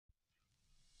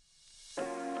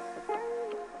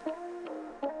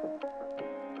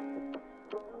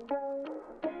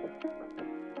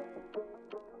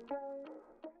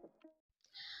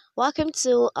Welcome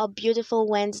to a beautiful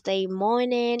Wednesday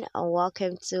morning, and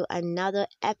welcome to another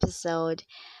episode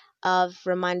of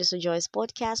Reminders to Joy's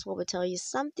podcast, where we tell you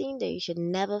something that you should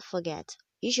never forget.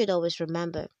 You should always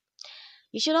remember.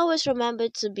 You should always remember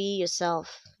to be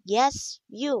yourself. Yes,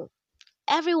 you.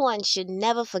 Everyone should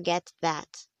never forget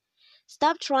that.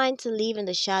 Stop trying to live in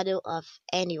the shadow of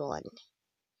anyone.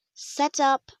 Set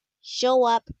up, show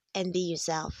up, and be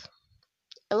yourself.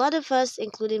 A lot of us,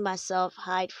 including myself,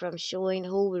 hide from showing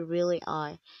who we really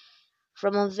are,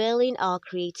 from unveiling our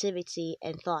creativity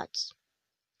and thoughts.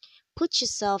 Put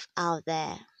yourself out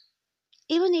there.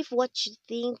 Even if what you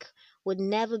think would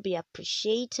never be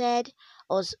appreciated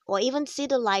or even see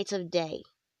the light of day,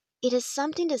 it is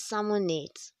something that someone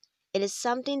needs. It is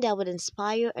something that would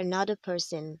inspire another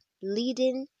person,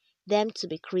 leading them to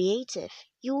be creative.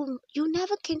 You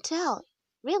never can tell,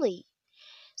 really.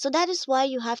 So that is why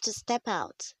you have to step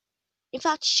out. In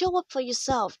fact, show up for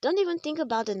yourself. Don't even think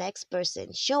about the next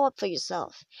person. Show up for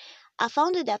yourself. I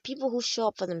found it that people who show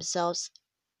up for themselves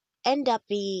end up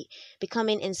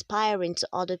becoming inspiring to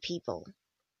other people.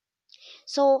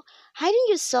 So, hiding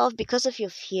yourself because of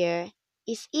your fear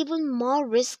is even more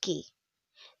risky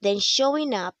than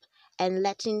showing up and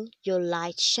letting your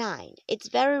light shine. It's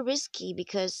very risky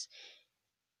because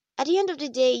at the end of the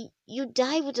day, you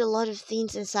die with a lot of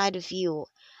things inside of you.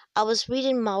 I was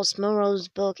reading Miles Monroe's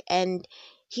book and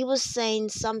he was saying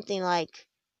something like,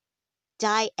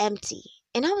 die empty.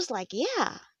 And I was like,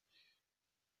 yeah,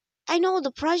 I know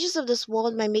the pressures of this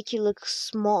world might make you look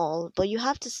small, but you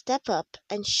have to step up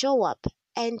and show up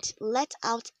and let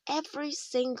out every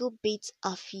single bit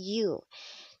of you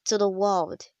to the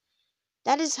world.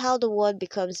 That is how the world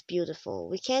becomes beautiful.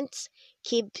 We can't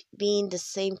keep being the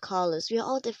same colors. We are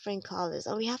all different colors,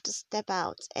 and we have to step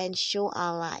out and show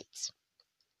our light.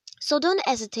 So don't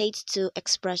hesitate to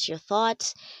express your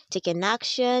thoughts, take an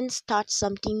action, start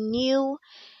something new,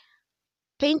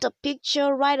 paint a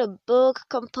picture, write a book,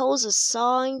 compose a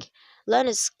song, learn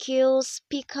a skill,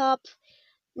 speak up.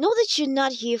 Know that you're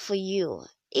not here for you.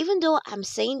 Even though I'm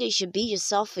saying that you should be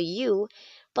yourself for you,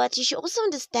 but you should also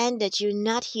understand that you're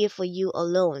not here for you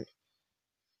alone.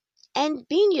 And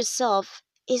being yourself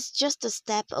is just a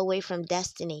step away from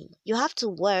destiny. You have to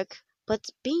work, but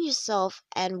being yourself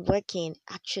and working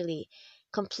actually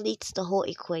completes the whole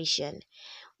equation.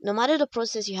 No matter the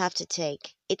process you have to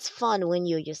take, it's fun when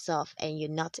you're yourself and you're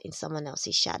not in someone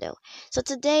else's shadow. So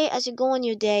today, as you go on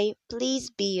your day, please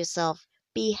be yourself,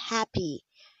 be happy,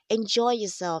 enjoy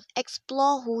yourself,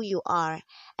 explore who you are,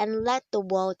 and let the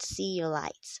world see your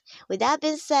lights. With that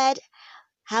being said,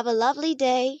 have a lovely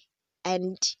day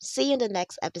and see you in the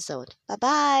next episode. Bye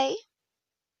bye.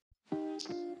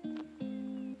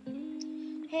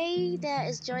 Hey there,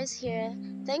 it's Joyce here.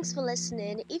 Thanks for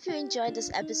listening. If you enjoyed this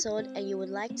episode and you would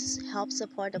like to help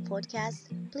support the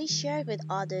podcast, please share it with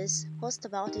others, post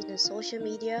about it on social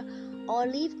media, or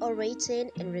leave a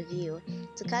rating and review.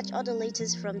 To catch all the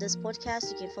latest from this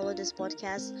podcast, you can follow this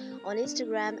podcast on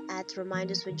Instagram at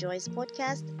Reminders with Joyce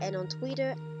Podcast and on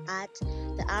Twitter at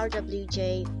the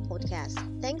RWJ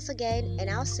Podcast. Thanks again, and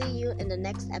I'll see you in the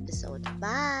next episode.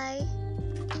 Bye.